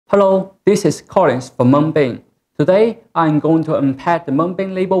Hello, this is Collins from MUNBYN. Today, I'm going to unpack the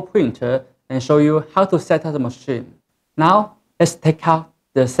MUNBYN label printer and show you how to set up the machine. Now, let's take out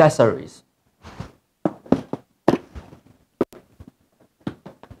the accessories.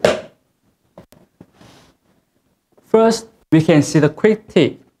 First, we can see the quick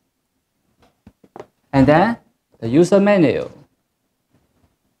tip, and then the user manual,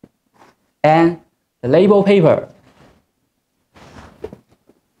 and the label paper.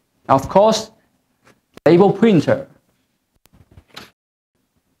 Of course, label printer.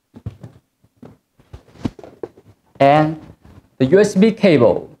 And the USB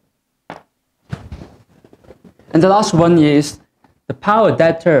cable. And the last one is the power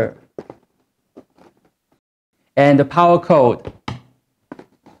adapter and the power cord.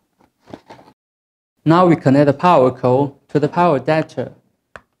 Now we connect the power cord to the power adapter.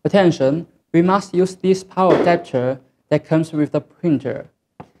 Attention, we must use this power adapter that comes with the printer.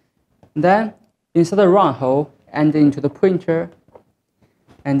 Then insert the round hole and into the printer,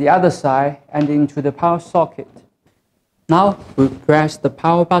 and the other side and into the power socket. Now we press the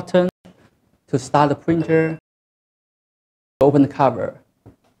power button to start the printer. Open the cover.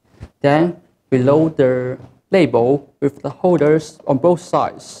 Then we load the label with the holders on both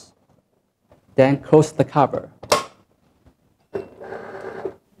sides. Then close the cover.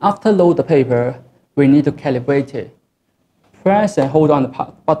 After load the paper, we need to calibrate it. Press and hold on the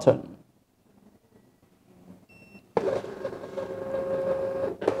button.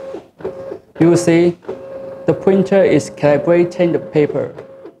 You will see the printer is calibrating the paper.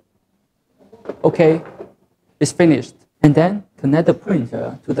 Okay, it's finished. And then connect the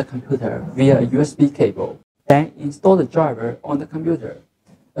printer to the computer via a USB cable. Then install the driver on the computer.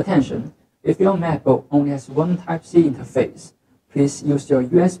 Attention, if your MacBook only has one Type-C interface, please use your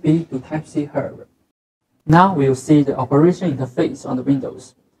USB to Type-C hub. Now we'll see the operation interface on the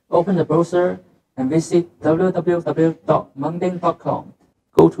Windows. Open the browser and visit www.munbyn.com.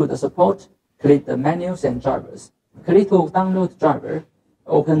 Go to the support. Click the menus and drivers. Click to download the driver.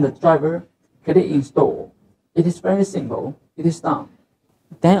 Open the driver. Click install. It is very simple. It is done.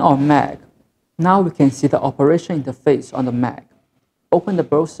 Then on Mac. Now we can see the operation interface on the Mac. Open the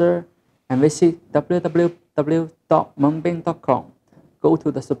browser and visit www.munbyn.com. Go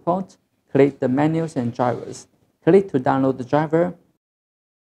to the support. Click the menus and drivers. Click to download the driver.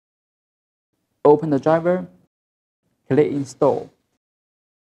 Open the driver. Click install.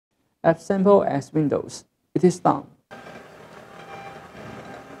 As simple as Windows. It is done.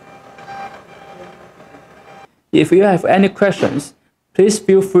 If you have any questions, please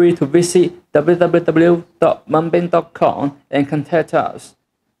feel free to visit www.munbyn.com and contact us.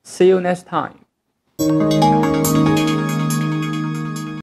 See you next time.